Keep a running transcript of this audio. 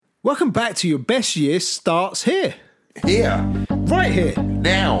Welcome back to Your Best Year Starts Here. Here. Right here.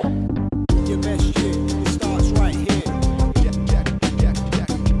 Now. Your best year, it starts right here.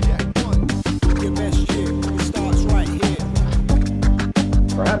 Your best year, it starts right here.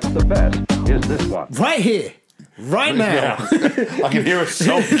 Perhaps the best is this one. Right here. Right now. Yeah. I can hear a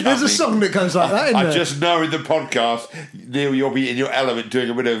song coming. There's a song that goes like that, isn't I there? just know in the podcast, Neil, you'll be in your element doing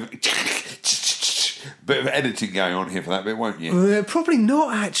a bit of editing going on here for that bit, won't you? Probably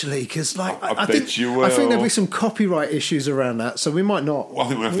not, actually, because I bet think, you will. I think there'll be some copyright issues around that, so we might not. Well, I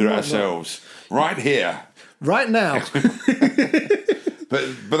think we'll have to do it ourselves. Right here. Right now.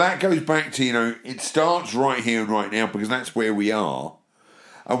 But that goes back to, it starts right here and right now because that's where we are.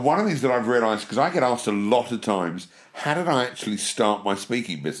 And one of the things that I've realised, because I get asked a lot of times, how did I actually start my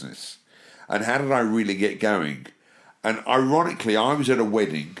speaking business? And how did I really get going? And ironically, I was at a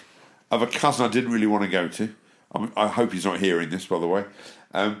wedding of a cousin I didn't really want to go to. I hope he's not hearing this, by the way.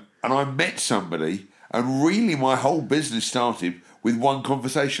 And I met somebody, and really my whole business started with one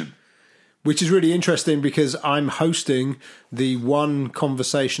conversation. Which is really interesting because I'm hosting the One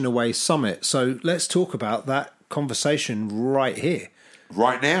Conversation Away Summit. So let's talk about that conversation right here.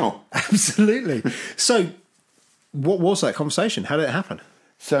 Right now. Absolutely. So what was that conversation? How did it happen?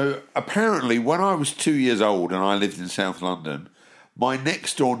 So apparently when I was 2 years old and I lived in South London, my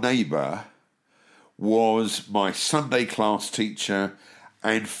next door neighbour was my Sunday class teacher,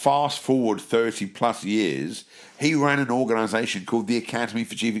 and fast forward 30 plus years, he ran an organisation called the Academy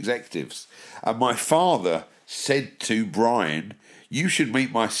for Chief Executives. And my father said to Brian, you should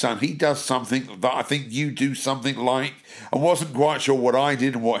meet my son. He does something that I think you do something like. I wasn't quite sure what I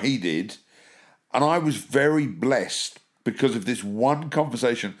did and what he did. And I was very blessed because of this one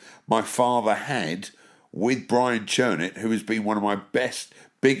conversation my father had with Brian Chernett, who has been one of my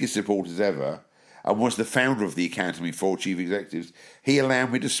biggest supporters ever, and was the founder of the Academy for Chief Executives. He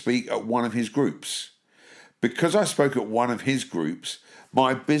allowed me to speak at one of his groups. Because I spoke at one of his groups,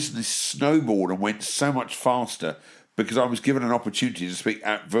 my business snowballed and went so much faster because I was given an opportunity to speak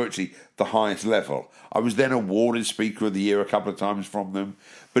at virtually the highest level. I was then awarded Speaker of the Year a couple of times from them,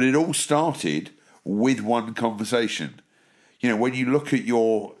 but it all started with one conversation. When you look at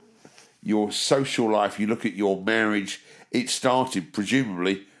your social life, you look at your marriage, it started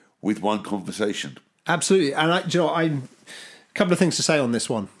presumably with one conversation. Absolutely. And a couple of things to say on this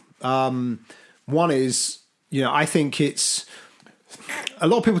one. One is, I think it's a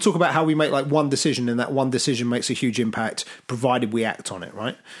lot of people talk about how we make like one decision and that one decision makes a huge impact provided we act on it,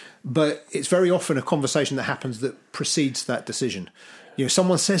 right? But it's very often a conversation that happens that precedes that decision.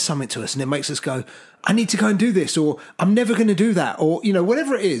 Someone says something to us and it makes us go, I need to go and do this, or I'm never going to do that, or,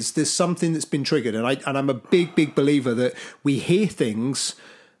 whatever it is, there's something that's been triggered. And I'm a big, big believer that we hear things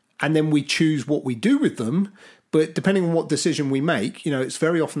and then we choose what we do with them. But depending on what decision we make, it's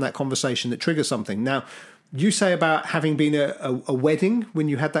very often that conversation that triggers something. Now, you say about having been at a wedding when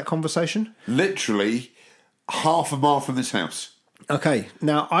you had that conversation? Literally half a mile from this house. Okay.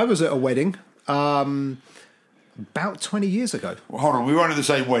 Now, I was at a wedding about 20 years ago. Well, hold on, we weren't at the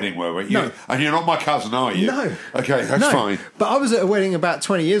same wedding, were we? No. And you're not my cousin, are you? No. Okay, that's fine. But I was at a wedding about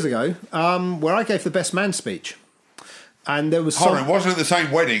 20 years ago where I gave the best man speech. And there was Hold on, it wasn't at the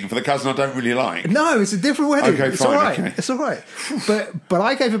same wedding for the cousin I don't really like. No, it's a different wedding. Okay, it's fine. All right. Okay. It's all right. But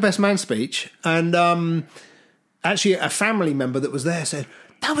I gave a best man speech, and actually a family member that was there said,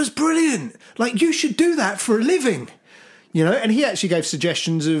 that was brilliant. Like, you should do that for a living. And he actually gave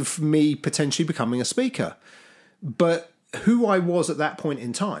suggestions of me potentially becoming a speaker. But who I was at that point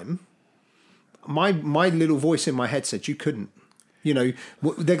in time, my little voice in my head said, you couldn't. They're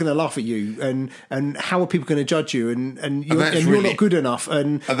going to laugh at you, and how are people going to judge you, and you're not good enough.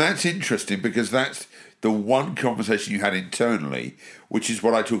 And that's interesting because that's the one conversation you had internally, which is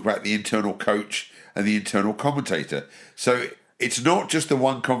what I talk about, the internal coach and the internal commentator. So it's not just the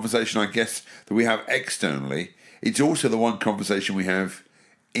one conversation, I guess, that we have externally. It's also the one conversation we have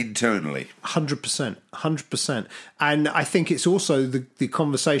internally. 100%. And I think it's also the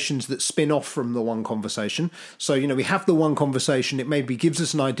conversations that spin off from the one conversation. So, we have the one conversation, it maybe gives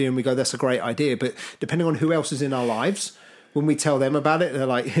us an idea and we go, that's a great idea. But depending on who else is in our lives, when we tell them about it, they're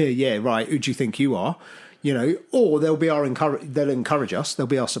like, hey, yeah, right, who do you think you are? Or they'll encourage us, they'll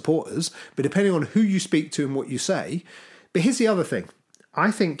be our supporters. But depending on who you speak to and what you say. But here's the other thing. I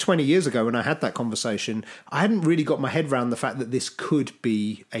think 20 years ago when I had that conversation, I hadn't really got my head around the fact that this could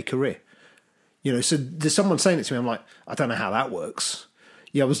be a career. So there's someone saying it to me, I'm like, I don't know how that works.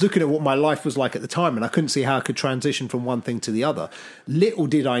 I was looking at what my life was like at the time and I couldn't see how I could transition from one thing to the other. Little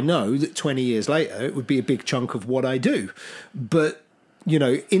did I know that 20 years later, it would be a big chunk of what I do. But,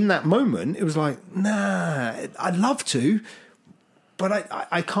 in that moment, it was like, nah, I'd love to, but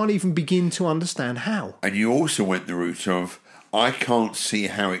I can't even begin to understand how. And you also went the route of, I can't see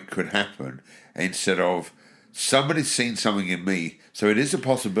how it could happen, instead of, somebody's seen something in me, so it is a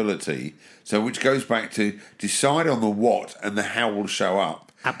possibility. So which goes back to decide on the what and the how will show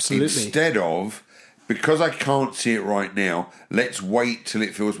up. Absolutely. Instead of, because I can't see it right now, let's wait till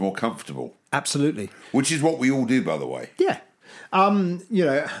it feels more comfortable. Absolutely. Which is what we all do, by the way. Yeah.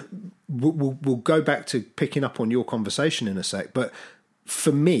 We'll go back to picking up on your conversation in a sec. But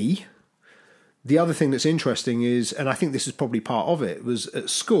for me, the other thing that's interesting is, and I think this is probably part of it, was at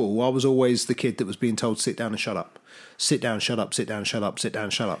school, I was always the kid that was being told, sit down and shut up. Sit down, shut up, sit down, shut up, sit down,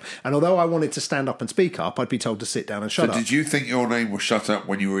 shut up. And although I wanted to stand up and speak up, I'd be told to sit down and shut up. So did you think your name was Shut Up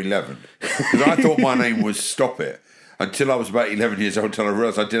when you were 11? Because I thought my name was Stop It. Until I was about 11 years old, until I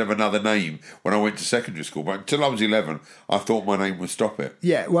realised I did have another name when I went to secondary school. But until I was 11, I thought my name was Stop It.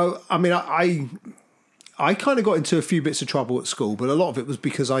 Yeah, well, I mean, I kind of got into a few bits of trouble at school, but a lot of it was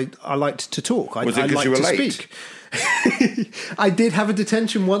because I liked to talk. Was it because you were late? Speak. I did have a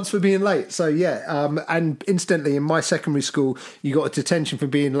detention once for being late. So, yeah. And incidentally, in my secondary school, you got a detention for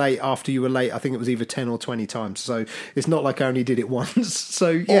being late after you were late. I think it was either 10 or 20 times. So it's not like I only did it once. So,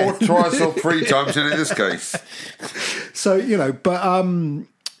 yeah. Or twice or 3 times in this case. So, but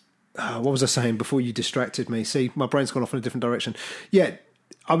what was I saying before you distracted me? See, my brain's gone off in a different direction. Yeah.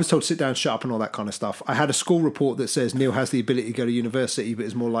 I was told to sit down, shut up and all that kind of stuff. I had a school report that says Neil has the ability to go to university, but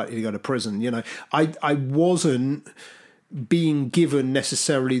is more likely to go to prison. I wasn't being given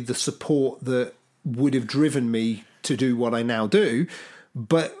necessarily the support that would have driven me to do what I now do.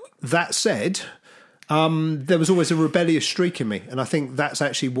 But that said, there was always a rebellious streak in me. And I think that's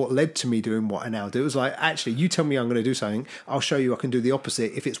actually what led to me doing what I now do. It was like, actually, you tell me I'm going to do something, I'll show you I can do the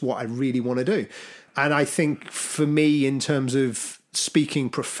opposite if it's what I really want to do. And I think for me, in terms of speaking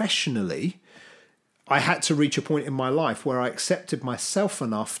professionally, I had to reach a point in my life where I accepted myself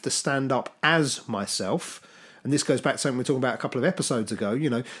enough to stand up as myself. And this goes back to something we were talking about a couple of episodes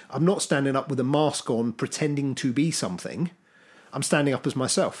ago. I'm not standing up with a mask on pretending to be something. I'm standing up as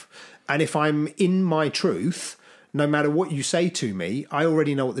myself. And if I'm in my truth, no matter what you say to me, I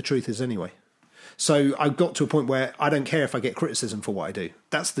already know what the truth is anyway. So I got to a point where I don't care if I get criticism for what I do.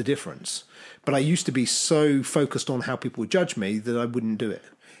 That's the difference. But I used to be so focused on how people would judge me that I wouldn't do it.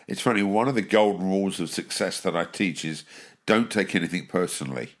 It's funny, one of the golden rules of success that I teach is don't take anything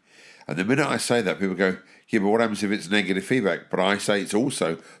personally. And the minute I say that, people go, yeah, but what happens if it's negative feedback? But I say it's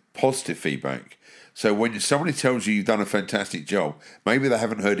also positive feedback. So when somebody tells you you've done a fantastic job, maybe they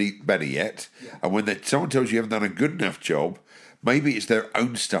haven't heard Eat Better yet. Yeah. And when someone tells you you haven't done a good enough job, maybe it's their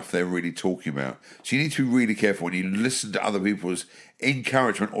own stuff they're really talking about. So you need to be really careful when you listen to other people's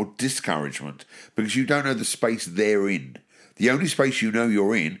encouragement or discouragement, because you don't know the space they're in. The only space you know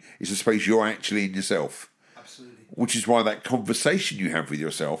you're in is the space you're actually in yourself. Absolutely. Which is why that conversation you have with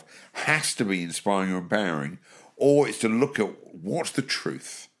yourself has to be inspiring or empowering, or it's to look at what's the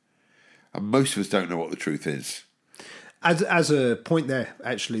truth. And most of us don't know what the truth is. As a point there,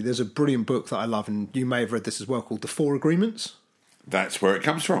 actually, there's a brilliant book that I love, and you may have read this as well, called The 4 Agreements. That's where it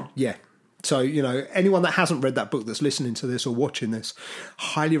comes from. Yeah. So, anyone that hasn't read that book that's listening to this or watching this,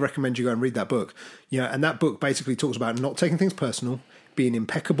 highly recommend you go and read that book. And that book basically talks about not taking things personal, being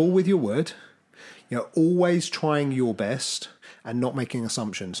impeccable with your word, always trying your best and not making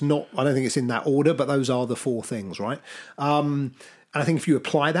assumptions. I don't think it's in that order, but those are the 4 things, right? And I think if you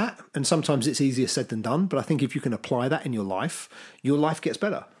apply that, and sometimes it's easier said than done, but I think if you can apply that in your life gets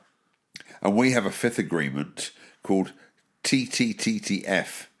better. And we have a 5th agreement called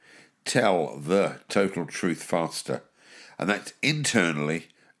TTTTF. Tell the total truth faster. And that's internally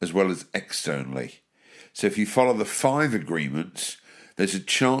as well as externally. So if you follow the 5 agreements, there's a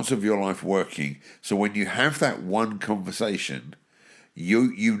chance of your life working. So when you have that one conversation,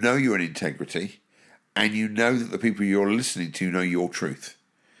 you know you're in integrity, and you know that the people you're listening to know your truth.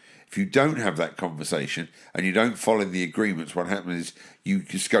 If you don't have that conversation and you don't follow the agreements, what happens is you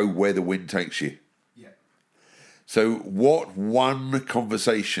just go where the wind takes you. So what one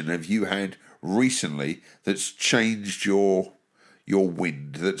conversation have you had recently that's changed your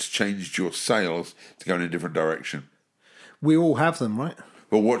wind, that's changed your sails to go in a different direction? We all have them, right?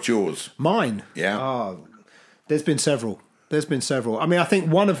 Well, what's yours? Mine? Yeah. There's been several. I mean, I think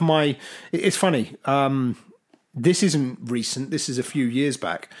one of my... It's funny. This isn't recent. This is a few years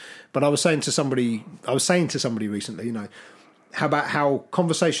back. But I was saying to somebody recently, how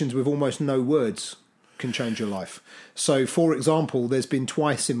conversations with almost no words can change your life. So, for example, there's been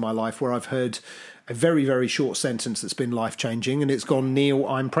twice in my life where I've heard a very, very short sentence that's been life-changing, and it's gone, Neil,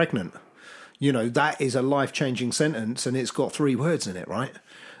 I'm pregnant. That is a life-changing sentence, and it's got 3 words in it, right?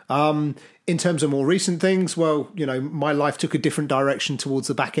 In terms of more recent things, well, you know, my life took a different direction towards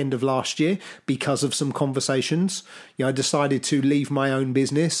the back end of last year because of some conversations. You know, I decided to leave my own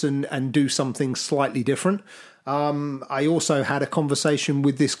business and do something slightly different. I also had a conversation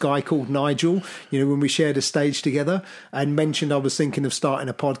with this guy called Nigel, you know, when we shared a stage together, and mentioned I was thinking of starting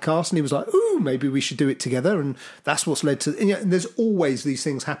a podcast, and he was like, ooh, maybe we should do it together. And that's what's led to, and, you know, and there's always these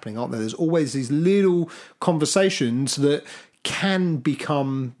things happening, aren't there? There's always these little conversations that can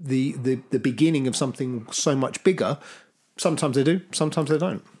become the beginning of something so much bigger. Sometimes they do, sometimes they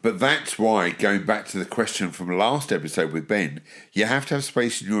don't. But that's why, going back to the question from last episode with Ben, you have to have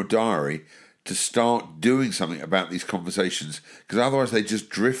space in your diary to start doing something about these conversations, because otherwise they just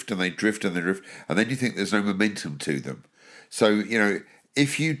drift and they drift and they drift, and then you think there's no momentum to them. So, you know,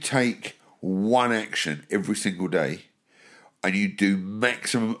 if you take one action every single day and you do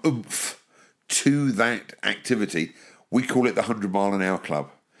maximum oomph to that activity, we call it the 100-mile-an-hour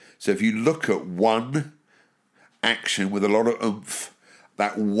club. So if you look at one action with a lot of oomph,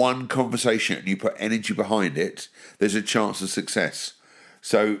 that one conversation, and you put energy behind it, there's a chance of success.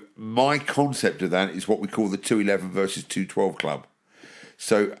 So my concept of that is what we call the 211 versus 212 club.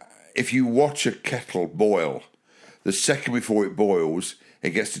 So if you watch a kettle boil, the second before it boils, it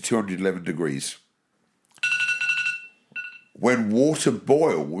gets to 211 degrees. When water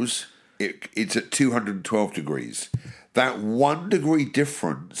boils, it's at 212 degrees. That 1 degree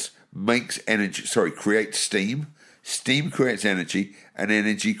difference creates steam. Steam creates energy, and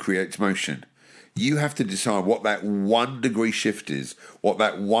energy creates motion. You have to decide what that 1 degree shift is, what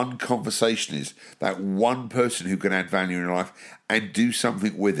that one conversation is, that one person who can add value in your life, and do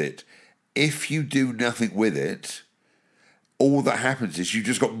something with it. If you do nothing with it, all that happens is you've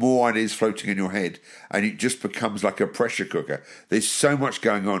just got more ideas floating in your head, and it just becomes like a pressure cooker. There's so much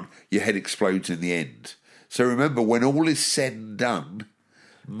going on, your head explodes in the end. So remember, when all is said and done,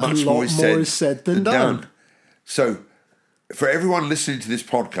 much more is said than done. So for everyone listening to this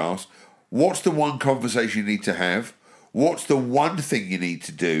podcast, what's the one conversation you need to have? What's the one thing you need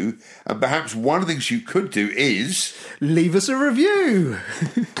to do? And perhaps one of the things you could do is... leave us a review.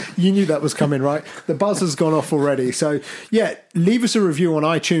 You knew that was coming, right? The buzzer's gone off already. So, yeah, leave us a review on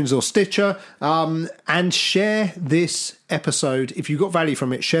iTunes or Stitcher, and share this episode. If you got value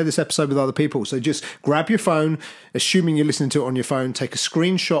from it, share this episode with other people. So just grab your phone, assuming you're listening to it on your phone, take a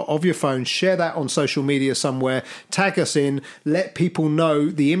screenshot of your phone, share that on social media somewhere, tag us in, let people know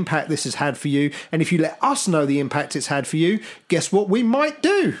the impact this has had for you. And if you let us know the impact it's had for you, guess what we might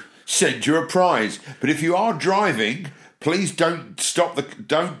do? Send you a prize. But if you are driving, please don't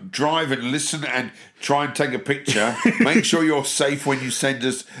drive and listen and try and take a picture. Make sure you're safe when you send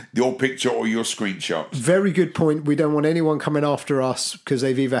us your picture or your screenshot. Very good point. We don't want anyone coming after us because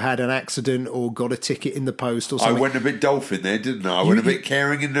they've either had an accident or got a ticket in the post or something. I went a bit dolphin there, didn't I? I went a bit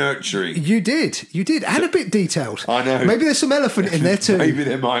caring and nurturing. You did, and a bit detailed. I know. Maybe there's some elephant in there too. Maybe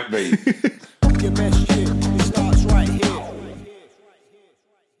there might be. Your best